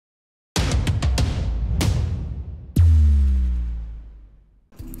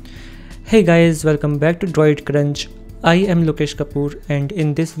Hey guys, welcome back to DroidCrunch. I am Lokesh Kapoor, and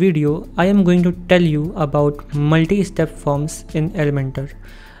in this video I am going to tell you about multi-step forms in Elementor.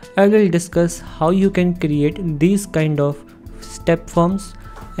 I will discuss how you can create these kind of step forms,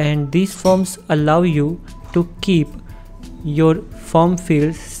 and these forms allow you to keep your form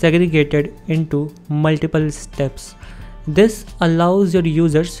fields segregated into multiple steps. This allows your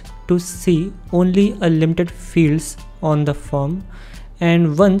users to see only a limited fields on the form,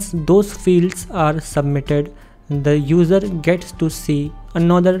 and once those fields are submitted, the user gets to see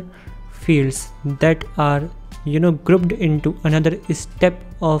another fields that are grouped into another step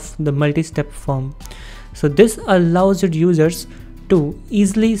of the multi-step form. So this allows your users to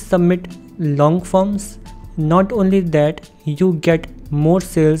easily submit long forms. Not only that, you get more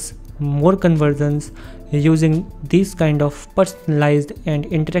sales, more conversions using these kind of personalized and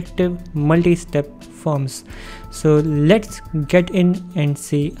interactive multi-step forms. So let's get in and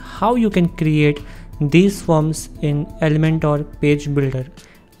see how you can create these forms in Elementor Page Builder.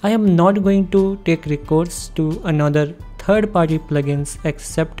 I am not going to take recourse to another third-party plugins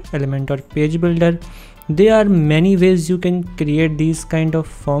except Elementor Page Builder. There are many ways you can create these kind of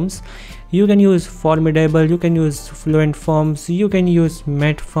forms. You can use Formidable, you can use Fluent Forms, you can use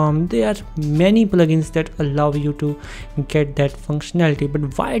Matform. There are many plugins that allow you to get that functionality.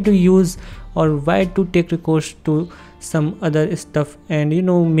 But why to use or why to take recourse to some other stuff and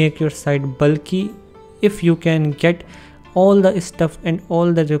make your site bulky if you can get all the stuff and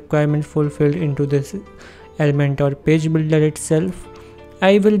all the requirements fulfilled into this Elementor Page Builder itself?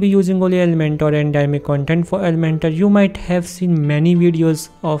 I will be using only Elementor and dynamic content for Elementor. You might have seen many videos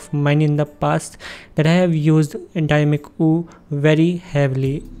of mine in the past that I have used dynamic very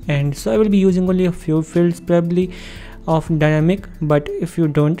heavily, and so I will be using only a few fields probably of dynamic. But if you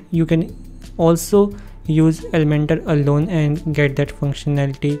don't, you can also use Elementor alone and get that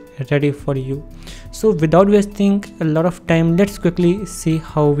functionality ready for you. So without wasting a lot of time, let's quickly see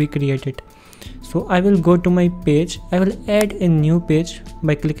how we create it. So I will go to my page. I will add a new page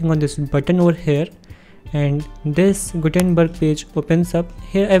by clicking on this button over here, and this Gutenberg page opens up.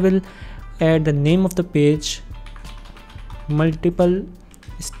 Here I will add the name of the page, multiple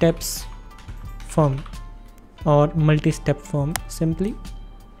steps form or multi-step form simply.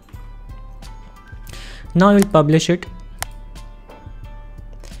 Now I will publish it.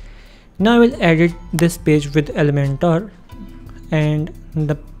 Now I will edit this page with Elementor, and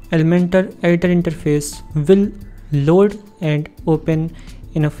the Elementor editor interface will load and open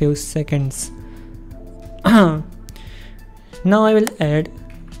in a few seconds. Now I will add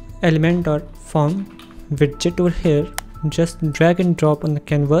Elementor form widget over here. Just drag and drop on the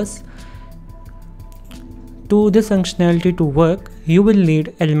canvas. To this functionality to work, you will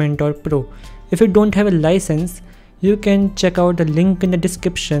need Elementor Pro. If you don't have a license, you can check out the link in the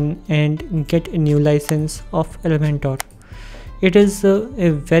description and get a new license of Elementor. It is a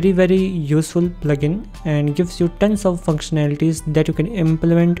very useful plugin and gives you tons of functionalities that you can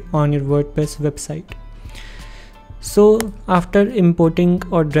implement on your WordPress website. So after importing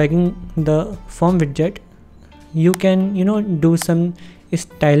or dragging the form widget, you can do some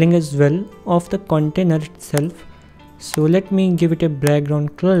styling as well of the container itself. So let me give it a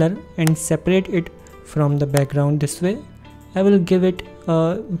background color and separate it from the background this way. I will give it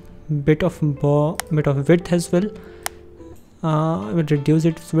a bit of width as well. I will reduce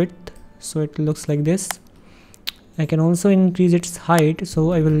its width so it looks like this. I can also increase its height,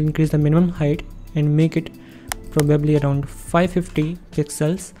 so I will increase the minimum height and make it probably around 550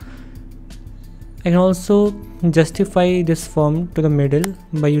 pixels. I can also justify this form to the middle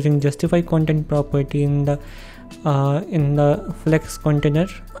by using justify content property in the flex container.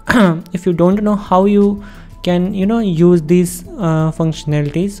 If you don't know how you can use these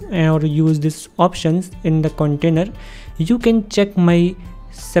functionalities or use these options in the container, you can check my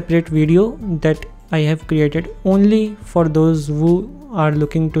separate video that I have created only for those who are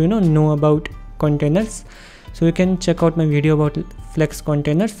looking to know about containers. So you can check out my video about flex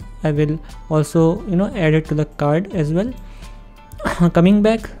containers. I will also add it to the card as well. Coming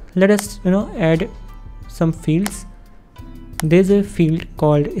back, let us add some fields. There's a field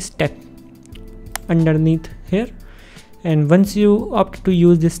called step underneath here, and once you opt to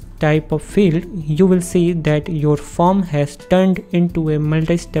use this type of field, you will see that your form has turned into a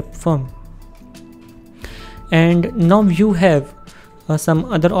multi-step form. And now you have some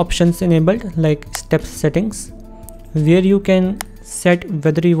other options enabled, like step settings, where you can set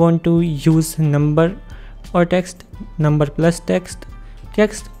whether you want to use number or text, number plus text,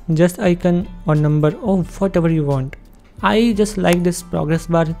 just icon, or number, or whatever you want. I just like this progress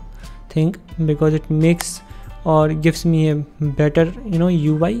bar thing because it makes or gives me a better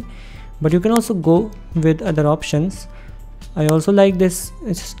UI. but you can also go with other options. I also like this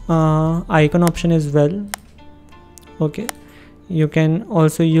icon option as well. Okay, you can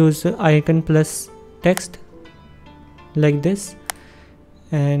also use icon plus text like this,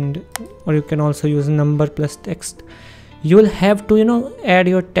 and or you can also use number plus text. You will have to add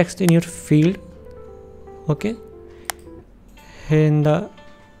your text in your field. Okay, in the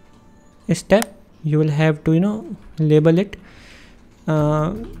step you will have to label it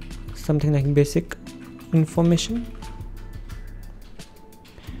something like basic information.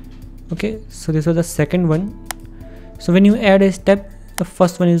 Okay, so this was the second one. So when you add a step, the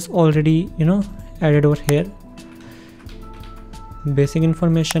first one is already added over here, basic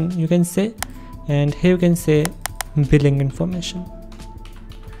information you can say, and here you can say billing information.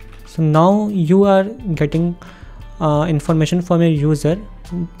 So now you are getting information from your user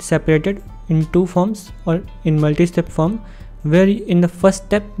separated in two forms or in multi-step form, where in the first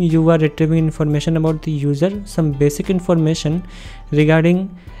step you are retrieving information about the user, some basic information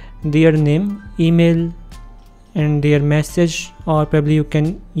regarding their name, email, and their message, or probably you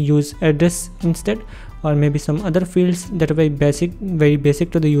can use address instead, or maybe some other fields that are very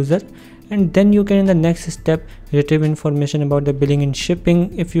basic to the user. And then you can in the next step retrieve information about the billing and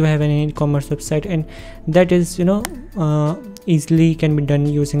shipping if you have any e-commerce website, and that is easily can be done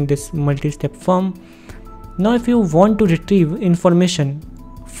using this multi-step form. Now if you want to retrieve information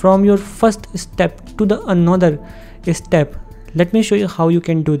from your first step to the another step, let me show you how you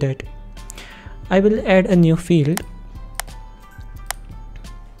can do that. I will add a new field,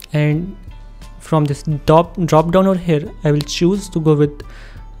 and from this drop down over here I will choose to go with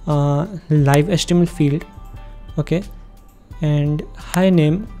live HTML field. Okay, and hi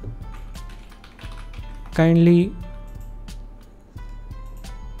name, kindly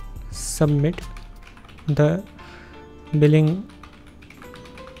submit the billing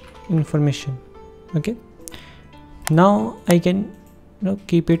information. Okay, now I can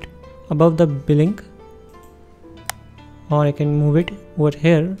keep it above the billing, or I can move it over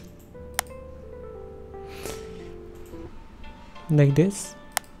here like this.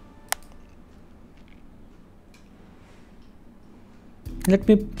 Let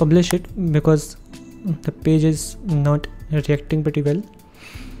me publish it because the page is not reacting pretty well.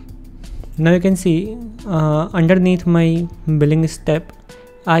 Now you can see underneath my billing step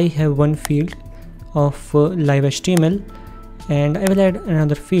I have one field of live HTML, and I will add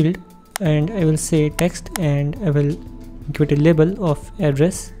another field, and I will say text, and I will give it a label of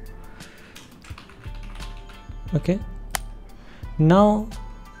address. Okay, now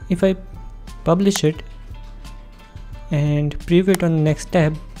if I publish it and preview it on the next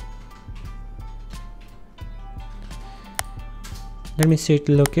tab, let me set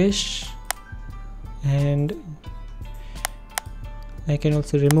location, and I can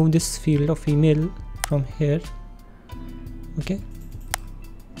also remove this field of email from here. Okay,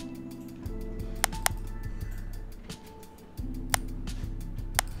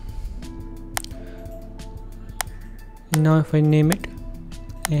 now if I name it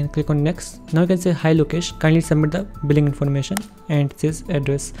and click on next, now you can say hi location, kindly submit the billing information, and it says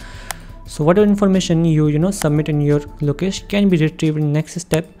address. So whatever information you submit in your location can be retrieved in next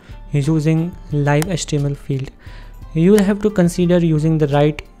step using live HTML field. You will have to consider using the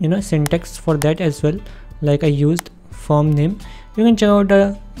right syntax for that as well, like I used form name. You can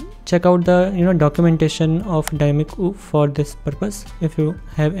check out the documentation of dynamic OOP for this purpose if you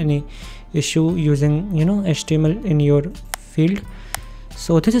have any issue using HTML in your field.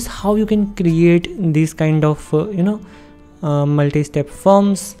 So this is how you can create these kind of multi-step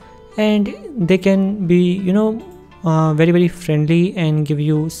forms, and they can be very friendly and give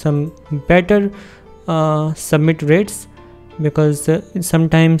you some better submit rates, because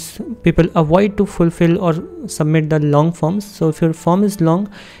sometimes people avoid to fulfill or submit the long forms. So if your form is long,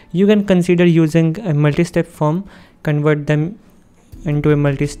 you can consider using a multi-step form, convert them into a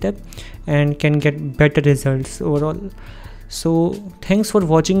multi-step, and can get better results overall. So thanks for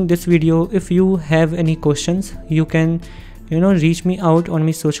watching this video. If you have any questions, you can reach me out on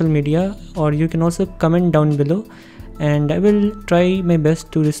my social media, or you can also comment down below, and I will try my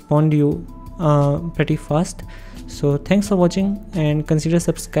best to respond to you pretty fast. So thanks for watching, and consider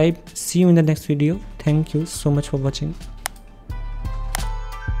subscribe. See you in the next video. Thank you so much for watching.